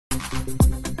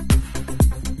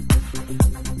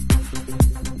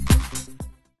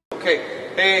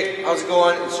Okay, hey, how's it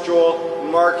going? It's Joel,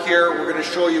 Mark here. We're going to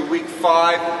show you week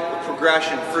 5 of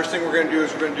progression. First thing we're going to do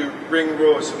is we're going to do ring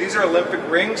rows. So these are Olympic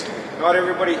rings. Not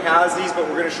everybody has these, but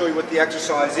we're going to show you what the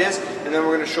exercise is, and then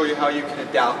we're going to show you how you can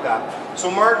adapt that. So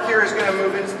Mark here is going to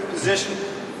move into the position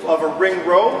of a ring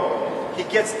row. He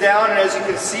gets down, and as you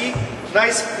can see,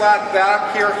 nice flat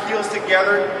back here, heels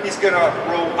together. He's going to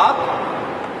row up,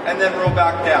 and then row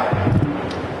back down.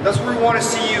 That's where we want to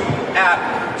see you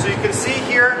at. So you can see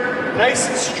here, nice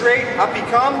and straight, up he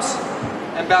comes,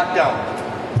 and back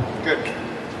down. Good.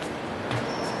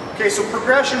 Okay, so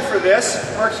progression for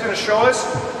this, Mark's going to show us.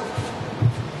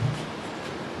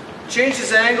 Change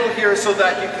his angle here so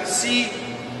that you can see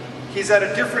he's at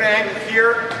a different angle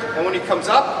here, and when he comes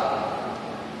up,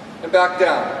 and back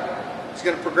down. He's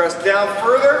going to progress down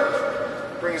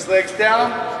further, bring his legs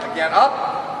down, again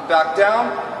up, back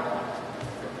down,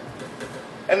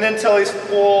 and then till he's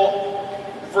full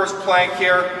first plank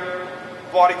here.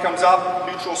 Body comes up,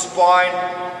 neutral spine,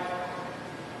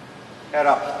 head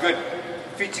up. Good.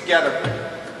 Feet together.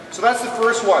 So that's the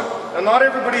first one. Now not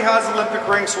everybody has Olympic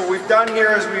rings, so what we've done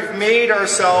here is we've made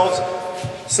ourselves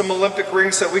some Olympic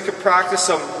rings so that we could practice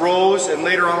some rows, and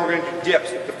later on we're going to do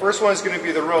dips. The first one is going to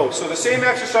be the row. So the same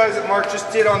exercise that Mark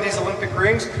just did on these Olympic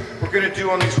rings, we're going to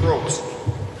do on these rows.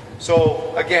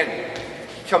 So again,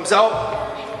 he comes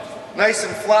out, nice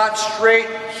and flat, straight,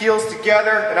 heels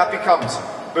together, and up he comes.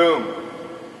 Boom.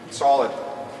 Solid.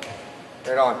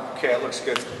 Right on. Okay, it looks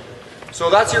good. So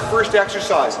that's your first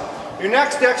exercise. Your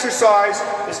next exercise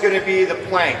is going to be the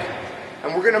plank.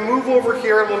 And we're going to move over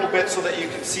here a little bit so that you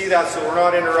can see that, so we're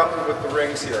not interrupted with the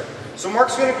rings here. So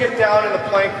Mark's going to get down in the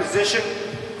plank position.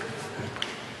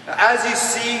 Now, as you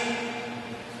see,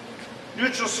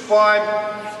 neutral spine,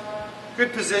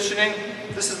 good positioning.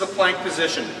 This is the plank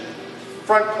position.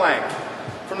 Front plank.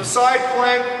 From the side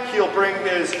plank, he'll bring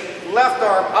his left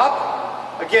arm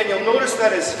up. Again, you'll notice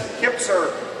that his hips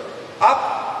are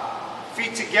up,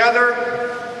 feet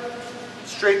together,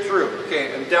 straight through.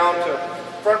 Okay, and down to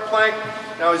front plank.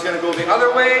 Now he's going to go the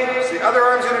other way, so the other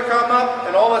arm's going to come up,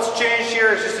 and all that's changed here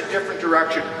is just a different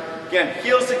direction. Again,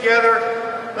 heels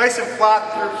together, nice and flat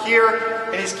through here,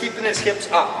 and he's keeping his hips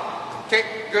up. Okay,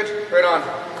 good, right on.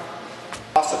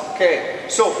 Awesome. Okay,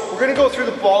 so we're going to go through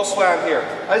the ball slam here.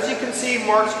 As you can see,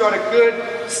 Mark's got a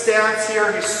good stance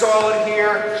here. He's solid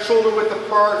here, shoulder width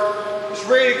apart. He's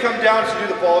ready to come down to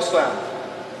do the ball slam.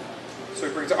 So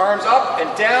he brings the arms up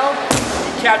and down.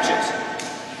 He catches.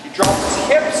 He drops his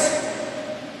hips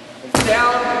and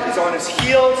down. He's on his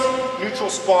heels, neutral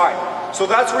spine. So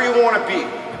that's where you want to be.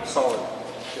 Solid.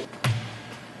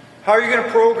 How you're going to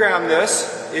program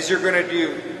this is you're going to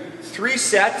do 3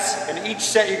 sets, and each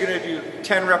set you're going to do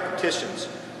 10 repetitions.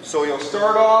 So you'll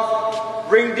start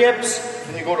off, ring dips,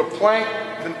 then you go to plank,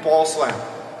 then ball slam.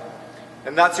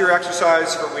 And that's your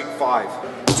exercise for week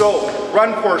 5. So,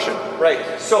 run portion.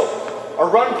 Right, so our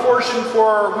run portion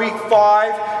for week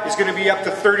 5 is going to be up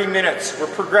to 30 minutes. We're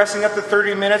progressing up to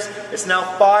 30 minutes. It's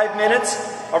now 5 minutes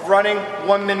of running,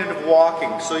 1 minute of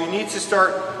walking. So you need to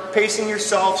start pacing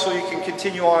yourself so you can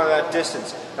continue on that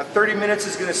distance. Now 30 minutes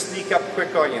is going to sneak up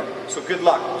quick on you. So good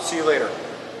luck. We'll see you later.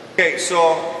 Okay,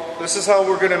 so this is how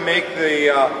we're going to make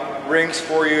the rings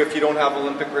for you if you don't have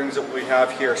Olympic rings that we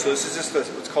have here. So this is just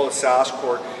what's called a sash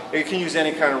cord. You can use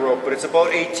any kind of rope, but it's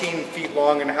about 18 feet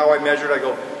long, and how I measured, I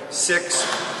go 6,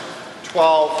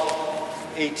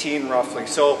 12, 18 roughly.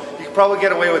 So you can probably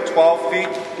get away with 12 feet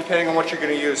depending on what you're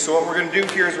going to use. So what we're going to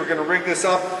do here is we're going to rig this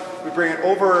up. We bring it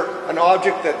over an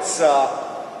object that's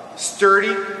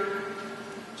sturdy.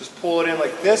 Just pull it in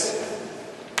like this.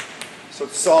 So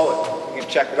it's solid. You can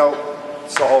check it out.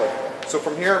 It's solid. So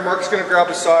from here, Mark's going to grab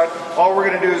a side. All we're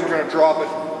going to do is we're going to drop it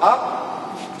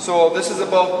up. So this is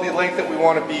about the length that we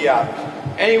want to be at.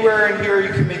 Anywhere in here you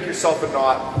can make yourself a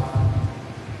knot.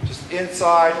 Just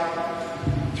inside,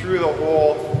 through the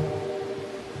hole.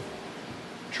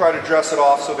 Try to dress it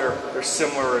off so they're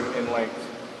similar in length.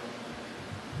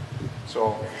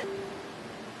 So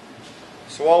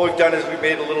all we've done is we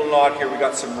made a little knot here. We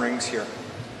got some rings here.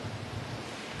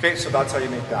 Okay, so that's how you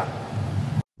make that.